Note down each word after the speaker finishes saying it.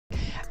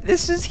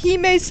This is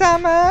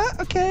Hime-sama,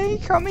 okay?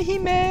 Call me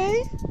Hime.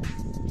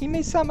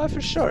 Hime-sama for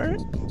short.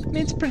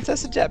 Means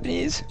princess in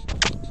Japanese.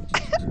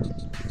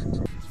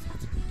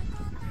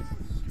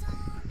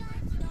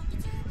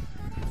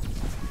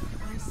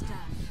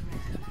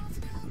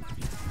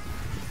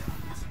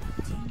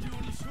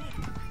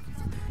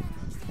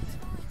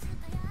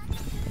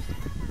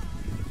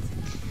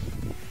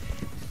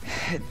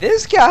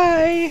 This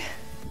guy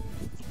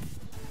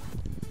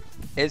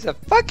is a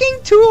fucking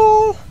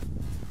tool.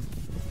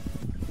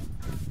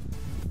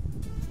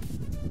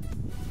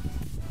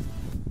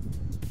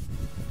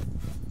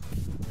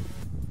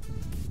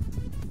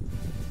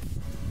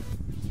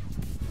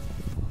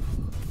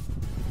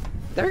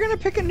 They're gonna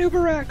pick a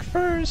Nubarak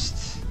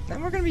first,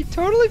 then we're gonna be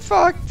totally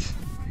fucked.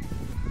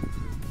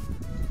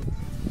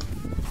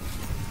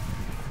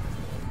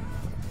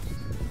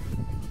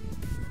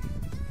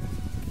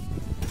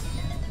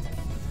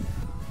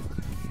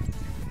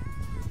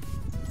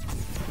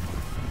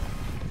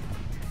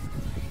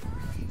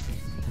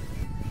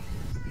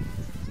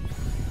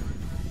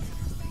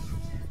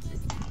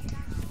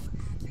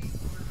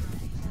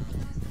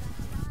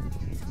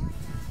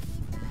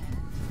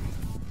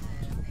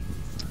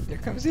 Here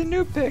comes the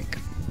new pick.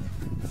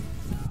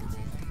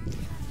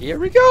 Here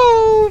we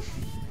go!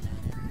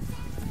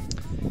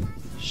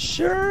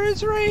 Sure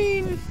as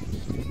rain.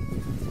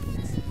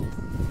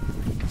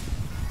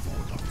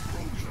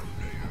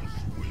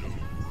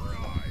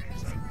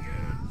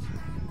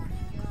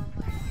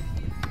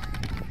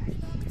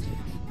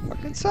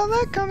 Fucking saw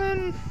that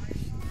coming.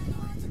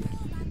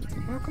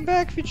 Welcome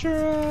back,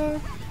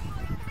 Futura.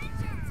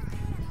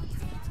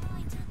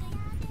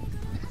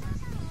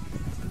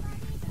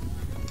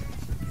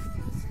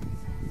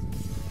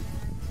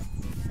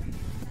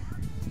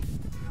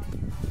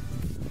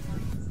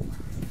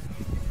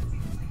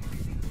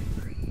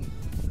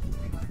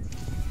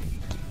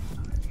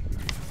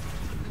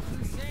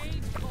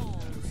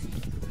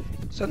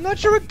 So I'm not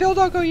sure what build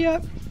I'll go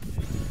yet.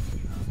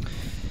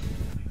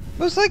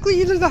 Most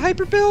likely either the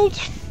hyper build,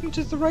 which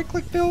is the right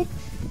click build,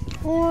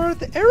 or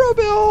the arrow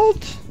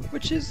build,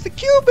 which is the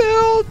Q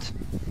build.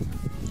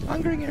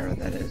 Hungering arrow,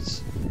 that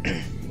is.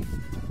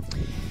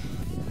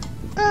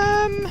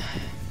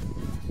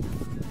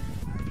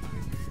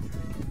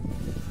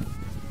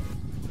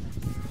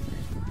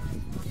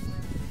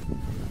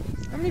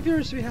 How many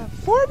viewers do we have?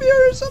 4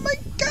 viewers! Oh my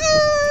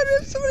god! We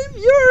have so many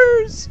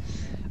viewers!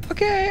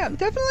 Okay, I'm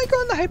definitely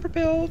going the hyper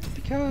build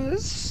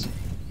because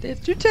they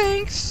have 2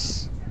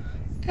 tanks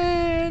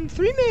and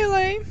 3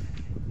 melee,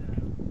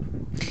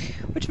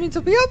 which means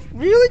they'll be up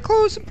really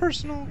close and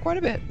personal quite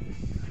a bit.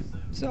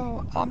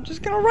 So I'm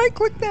just gonna right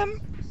click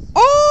them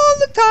all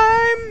the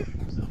time.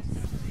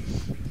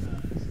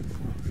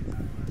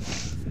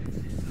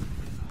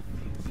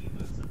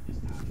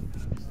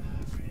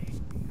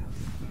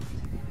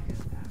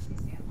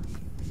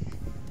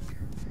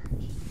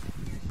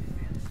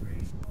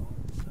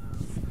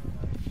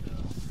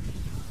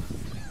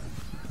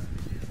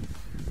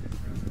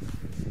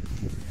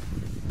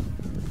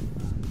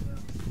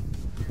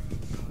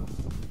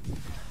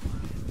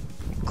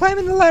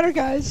 Climbing the ladder,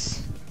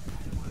 guys.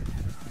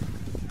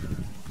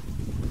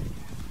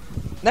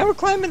 Now we're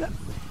climbing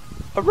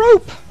a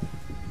rope.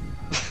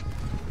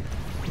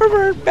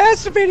 We're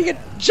masturbating a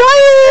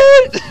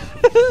giant.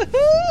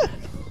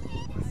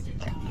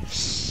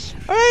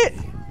 All right.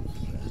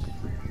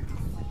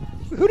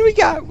 Who do we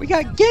got? We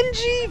got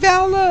Genji,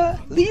 Vala,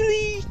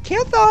 Lily,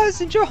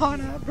 Kael'thas, and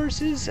Johanna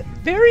versus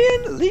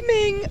Varian, Li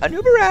Ming,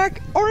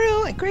 Anubarak,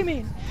 Oriel, and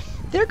Greymane.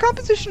 Their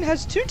composition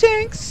has 2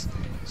 tanks.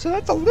 So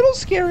that's a little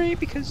scary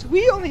because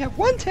we only have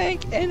 1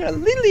 tank and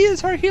Lily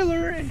is our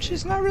healer and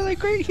she's not really a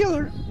great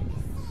healer.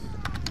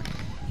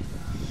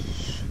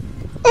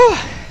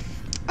 Oh,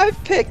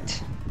 I've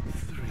picked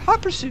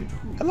Hot Pursuit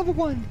at level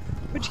 1,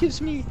 which gives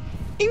me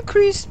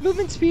increased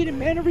movement speed and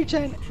mana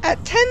regen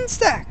at 10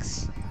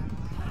 stacks.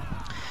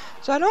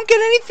 So I don't get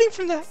anything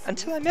from that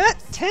until I'm at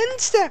 10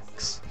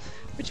 stacks,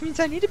 which means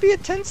I need to be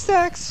at 10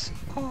 stacks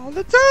all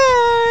the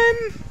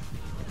time.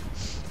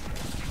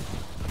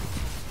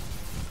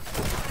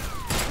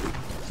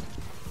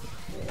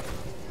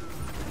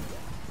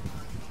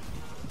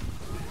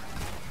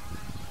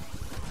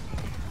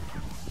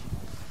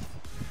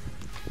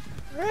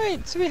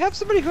 Alright, so we have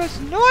somebody who has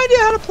no idea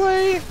how to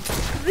play.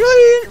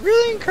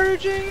 Really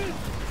encouraging.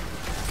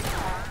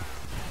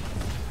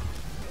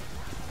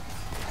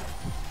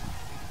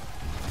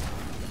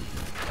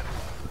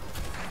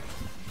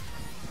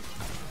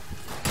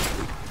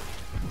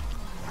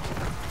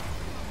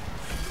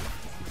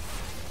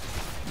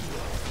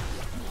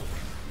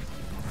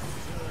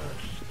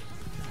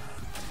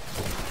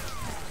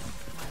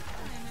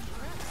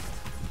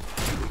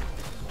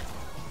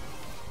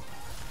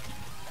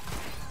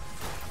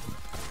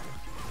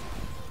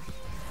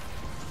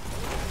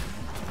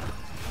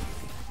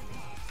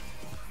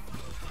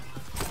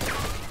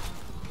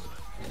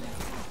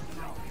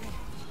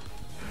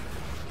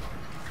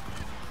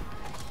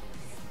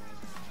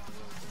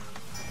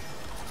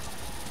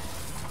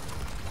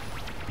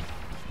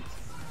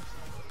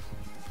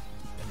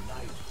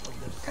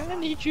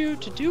 gonna need you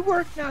to do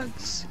work,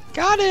 Nugs.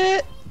 Got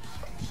it!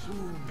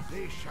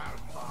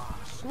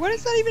 What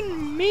does that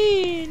even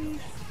mean?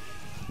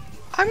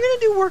 I'm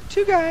gonna do work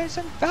too, guys.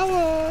 I'm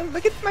Bella.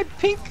 Look at my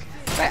pink.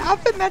 My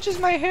outfit matches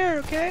my hair,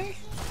 okay?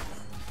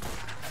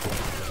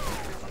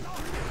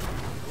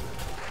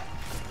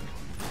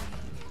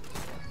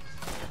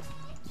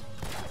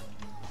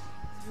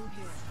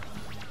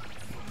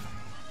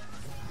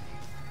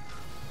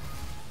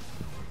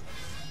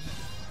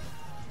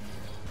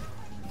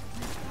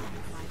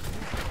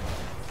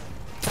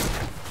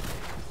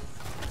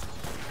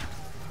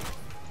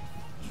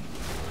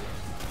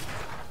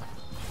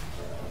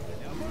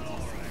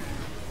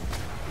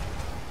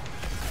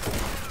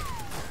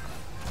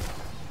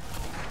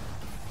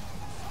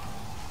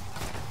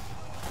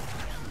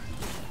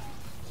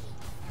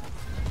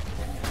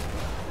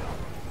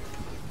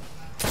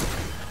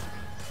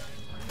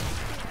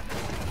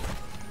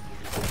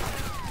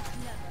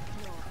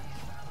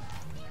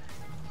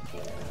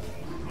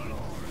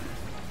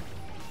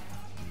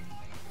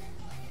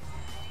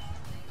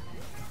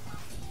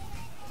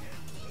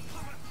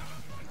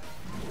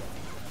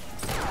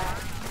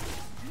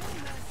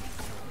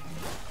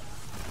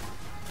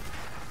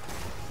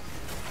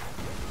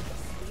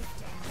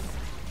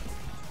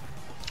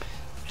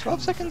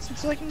 "12 seconds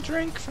until I can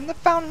drink from the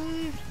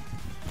fountain."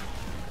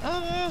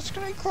 Oh, it's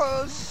gonna be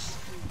close.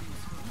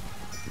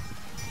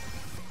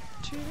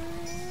 2,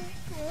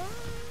 1.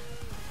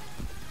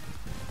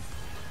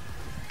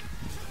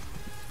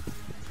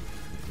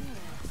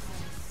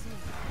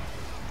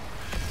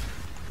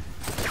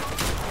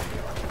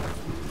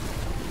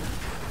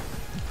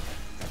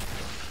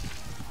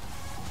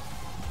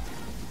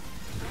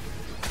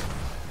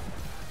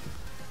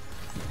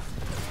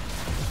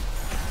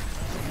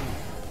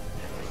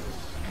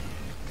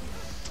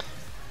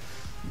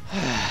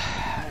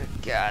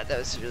 God, that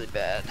was really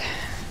bad.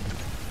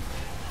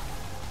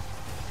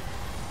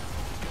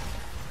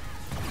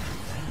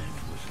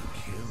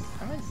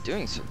 How am I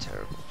doing so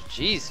terrible?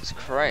 Jesus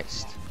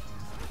Christ.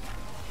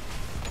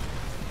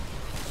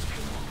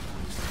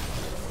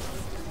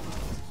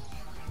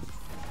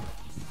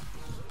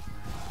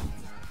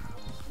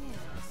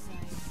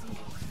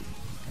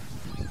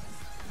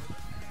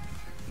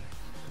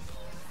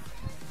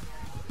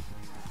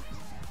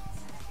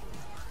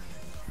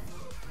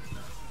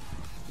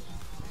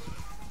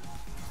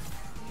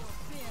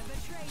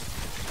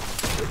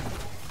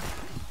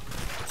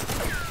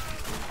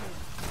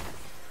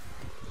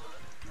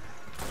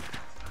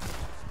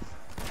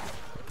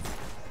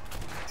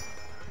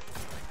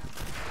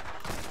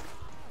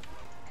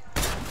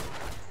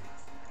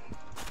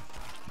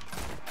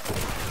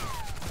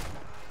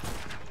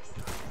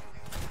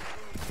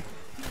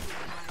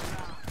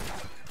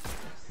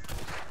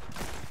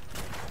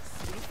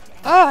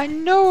 Oh, I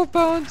know,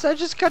 Bones. I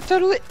just got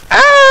totally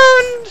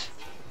owned.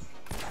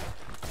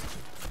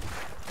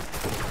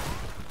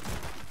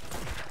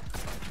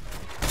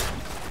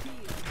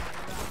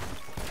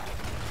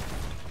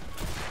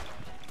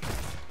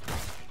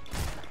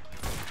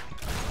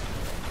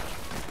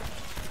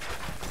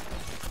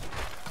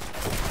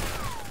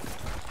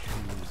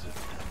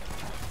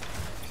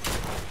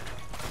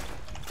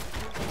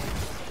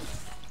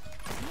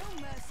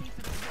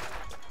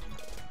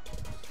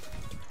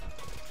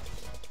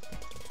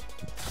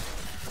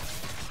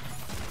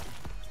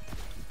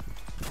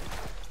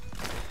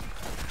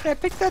 I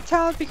picked that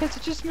talent because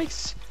it just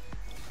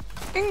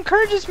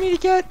encourages me to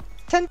get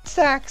 10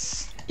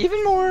 stacks,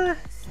 even more.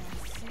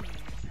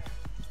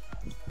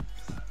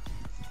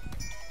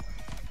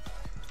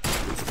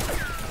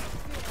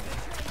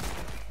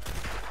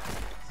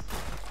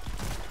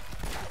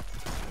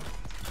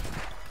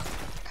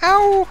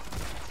 Ow!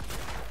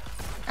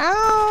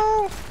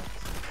 Ow!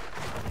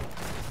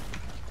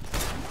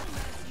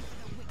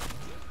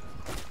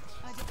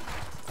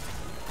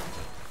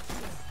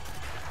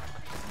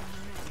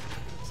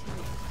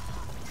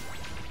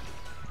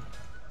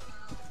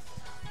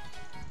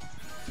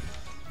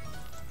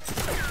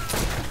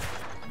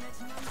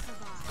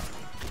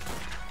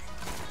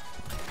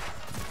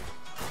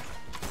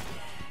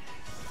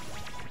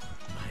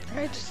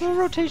 Alright, just a little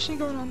rotation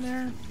going on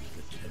there.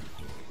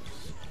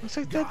 Looks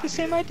like they have the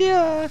same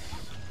idea.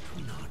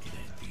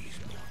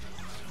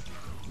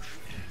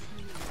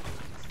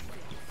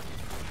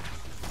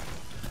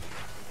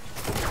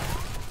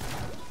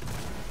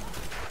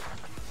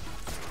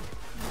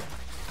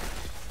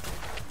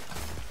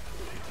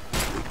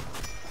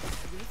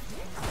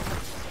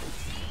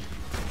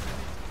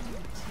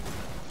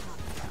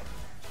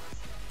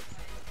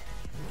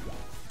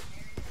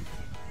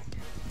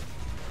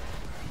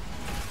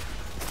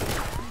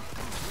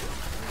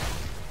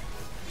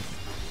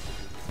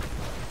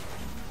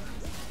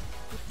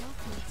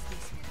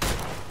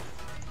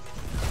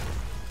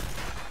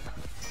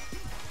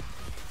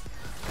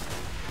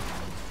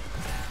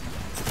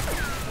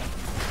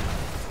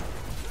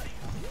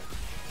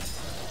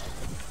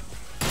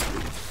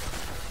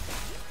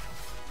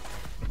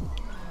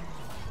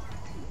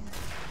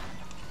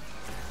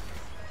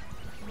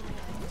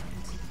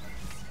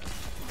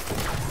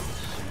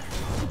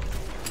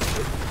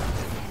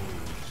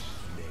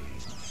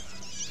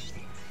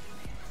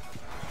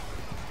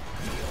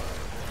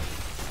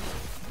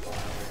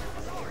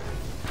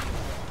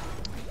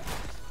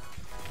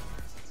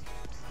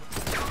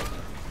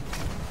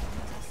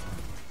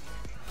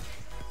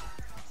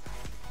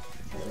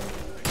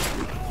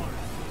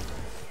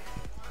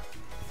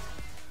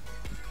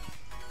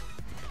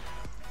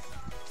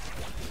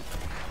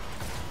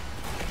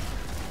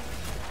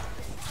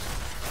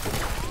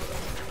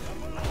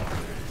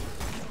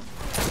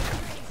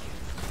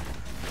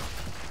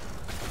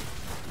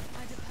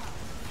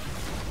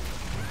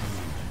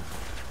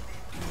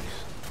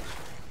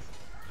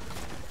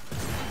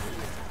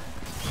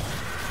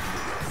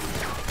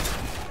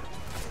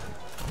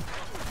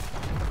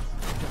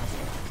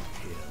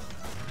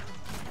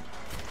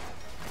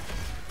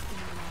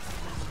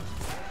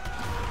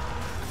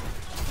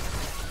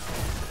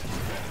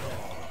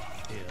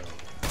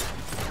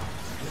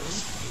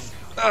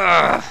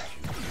 Ugh.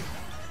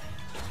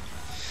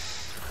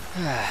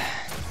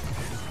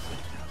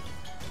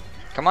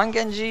 Come on,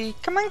 Genji!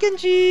 Come on,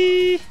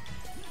 Genji!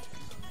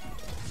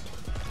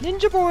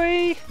 Ninja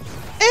boy!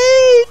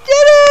 Hey,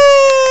 did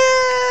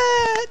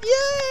it! Yay!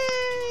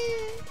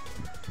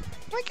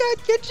 Oh my God,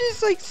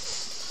 Genji's like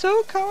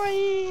so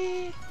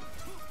kawaii.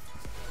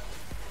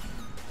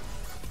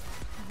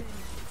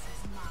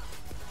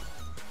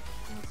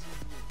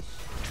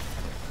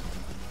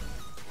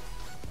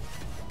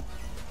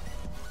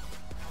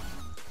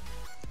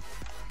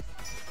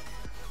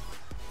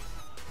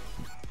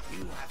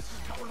 You have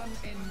stolen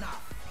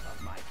enough of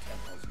my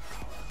temple's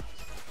power.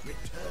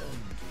 Return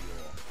to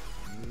your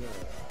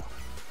war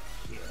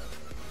heroes.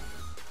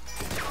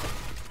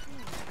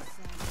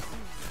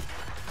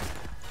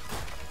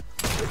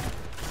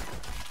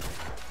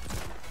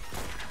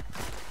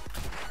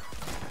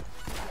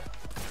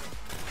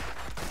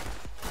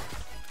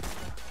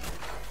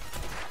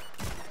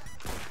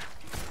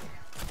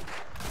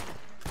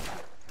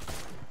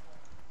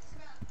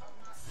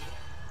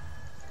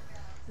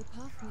 The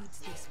path leads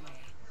this way.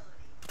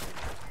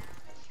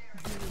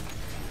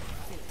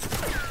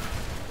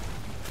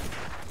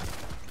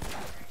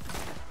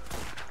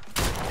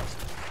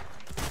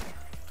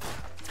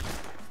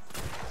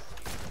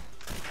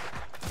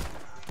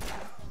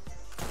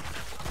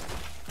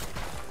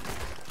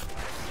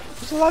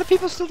 There's a lot of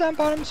people still down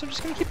bottom, so I'm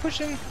just gonna keep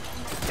pushing.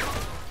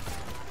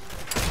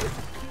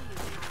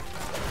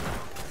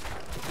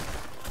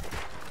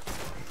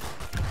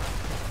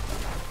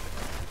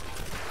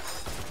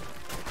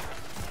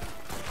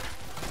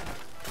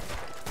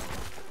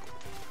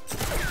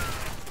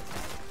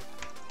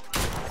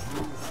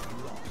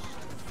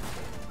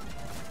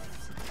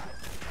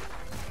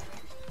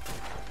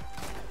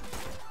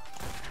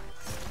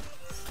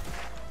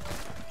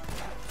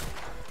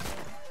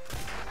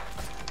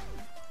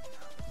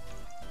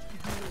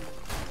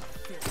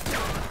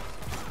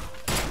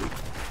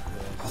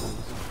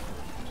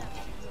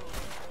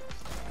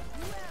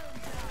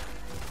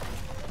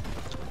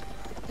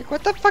 Like,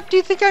 what the fuck do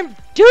you think I'm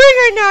doing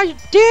right now, you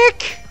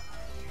dick?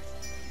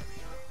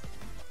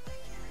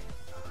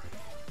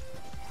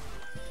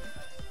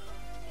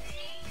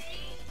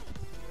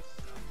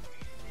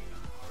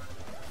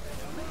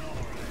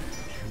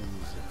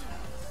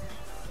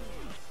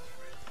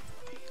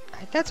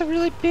 That's a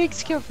really big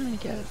skill for me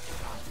to get.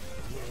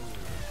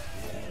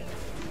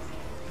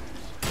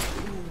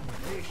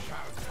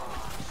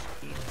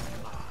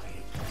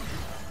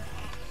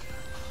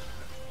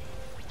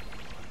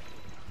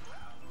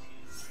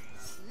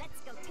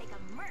 Let's go take a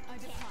merc.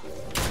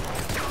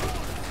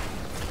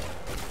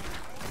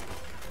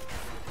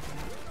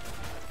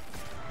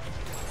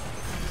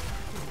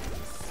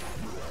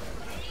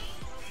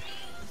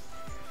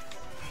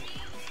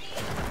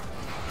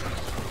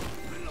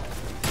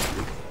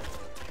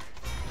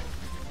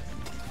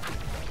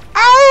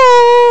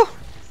 Ow!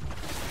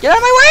 Get out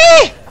of my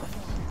way!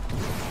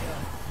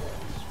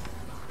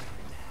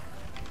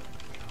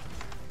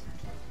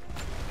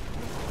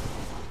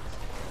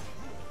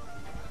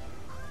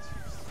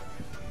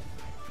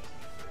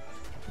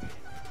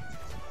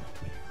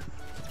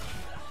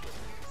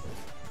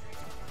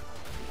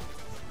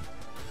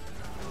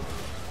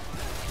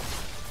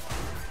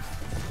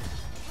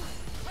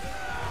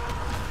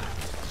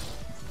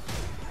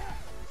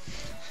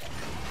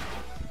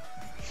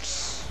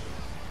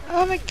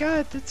 Oh my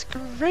God, that's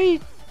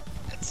great.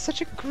 That's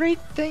such a great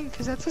thing,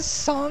 because that's a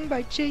song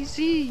by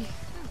Jay-Z. Okay,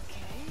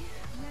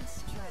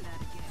 let's try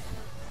that again.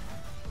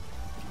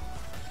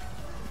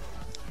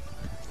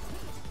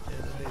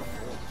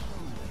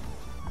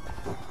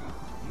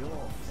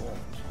 Your fault.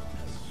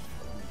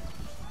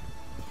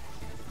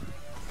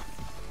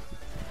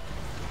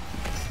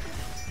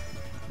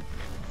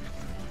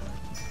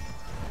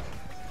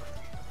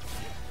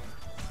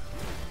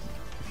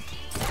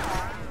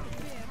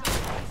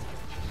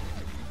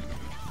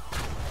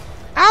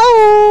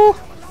 Ow!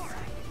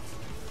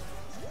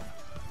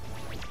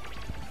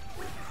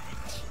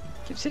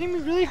 Keeps hitting me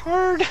really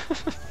hard.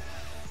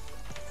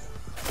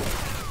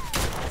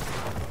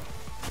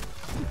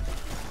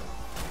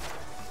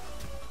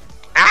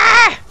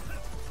 Ah!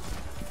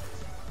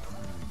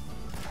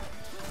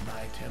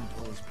 My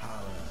temple's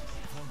power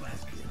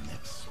has been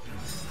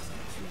experienced.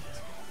 You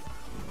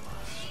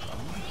are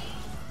stronger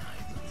than I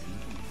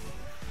believe.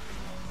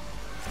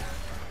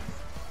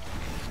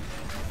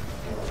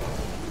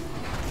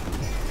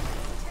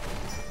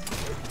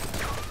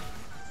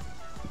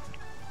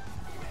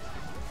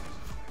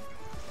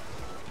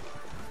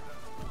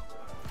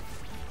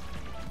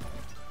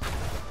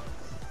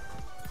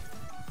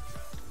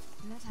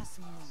 Let us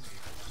move.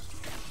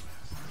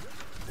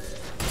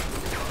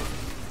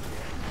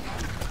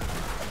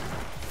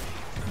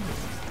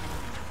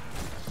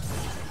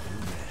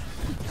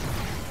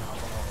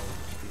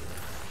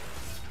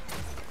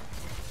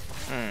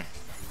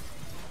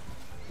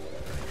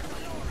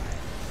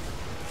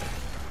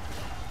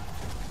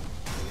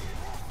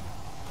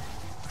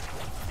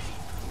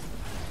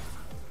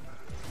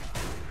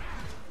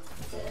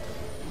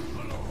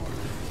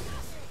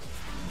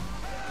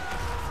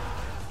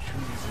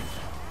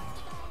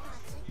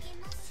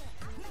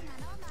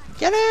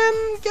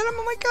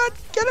 my god,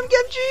 get him,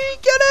 Genji!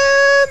 Get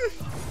him!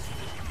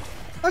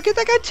 I'll get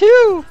that guy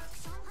too!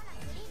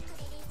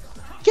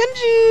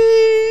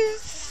 Genji!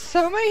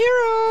 So my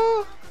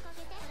hero!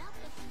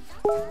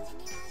 Oh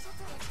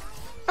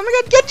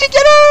my god, Genji,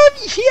 get him!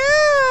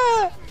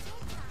 Yeah!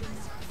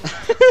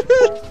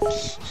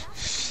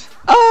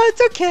 Oh,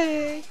 it's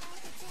okay.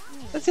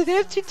 Let's see, they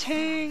have 2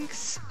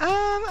 tanks.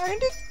 I'm gonna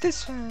do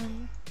this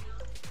one.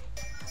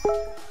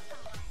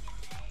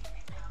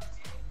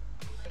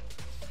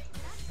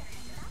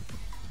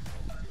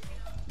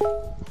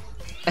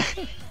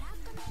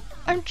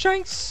 I'm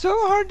trying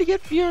so hard to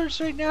get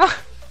viewers right now.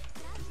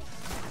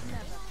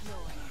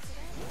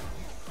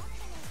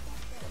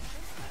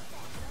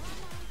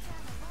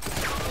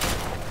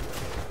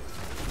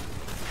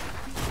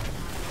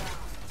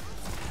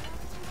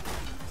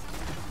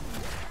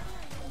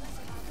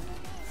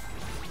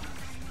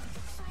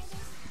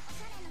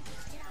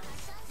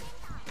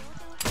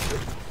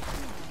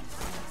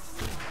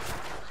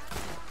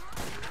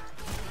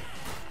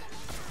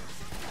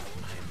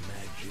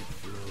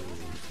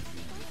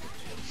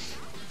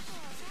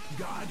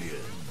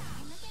 Guardian,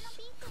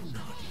 do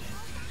not let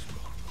these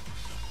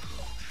rockets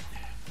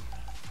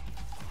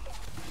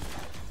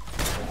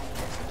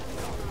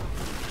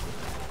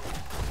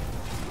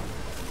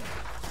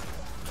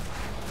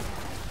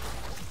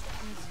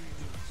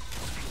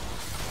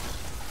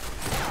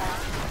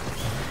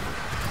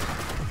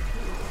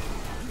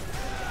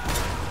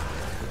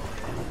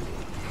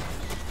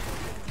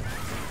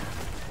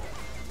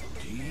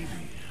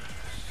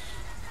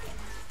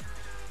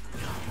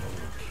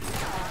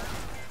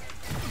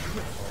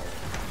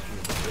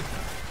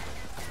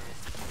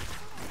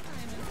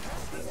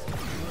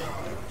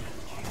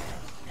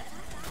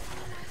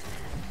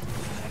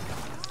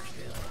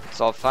It's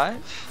all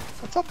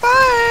 5? It's all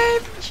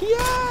 5!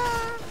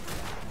 Yeah!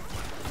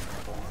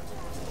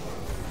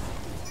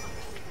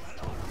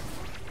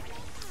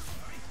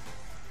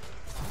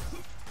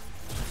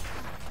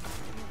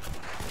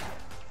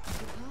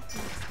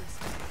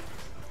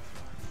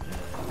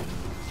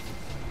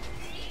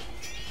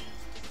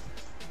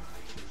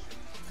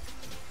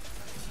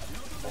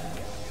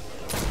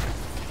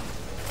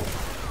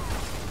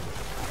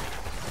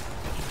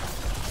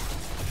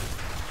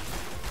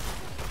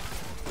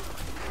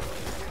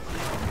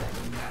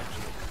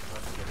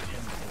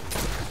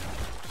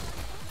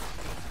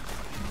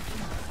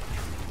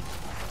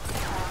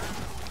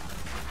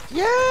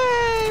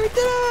 Yay! We did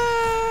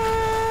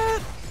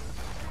it!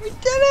 We did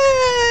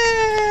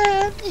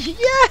it! Yay!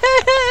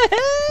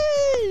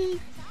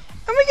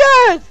 Oh my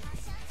god!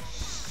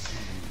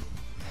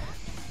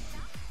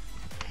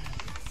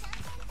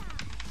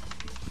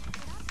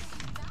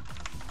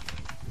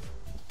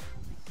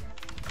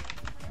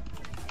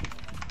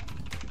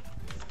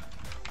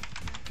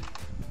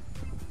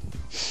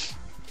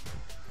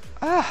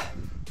 Ah!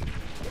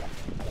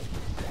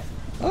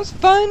 That was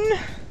fun!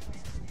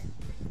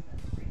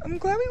 I'm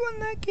glad we won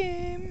that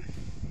game.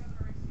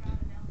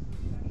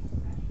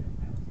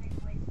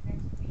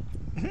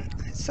 I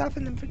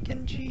softened them for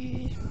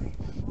Genji.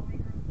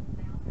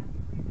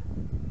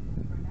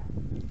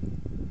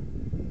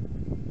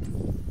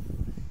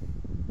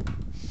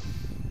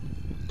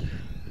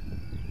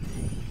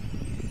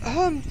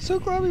 Oh, I'm so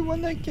glad we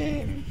won that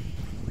game.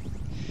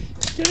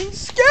 It's getting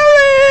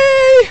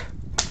scary!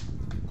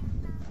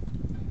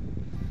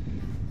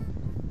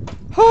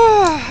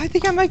 I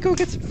think I might go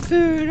get some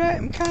food.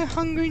 I'm kind of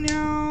hungry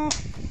now.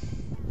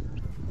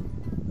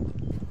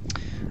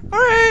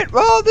 Alright,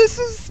 well, this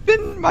has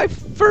been my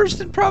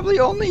first and probably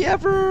only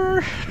ever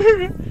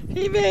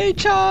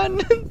Hime-chan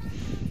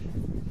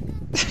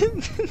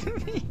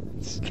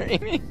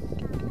streaming.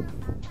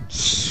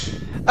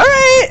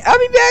 Alright, I'll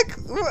be back.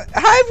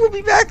 Hive will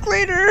be back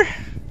later.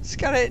 Just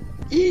gotta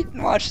eat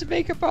and wash the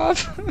makeup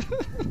off.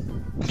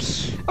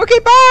 Okay,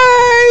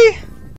 bye!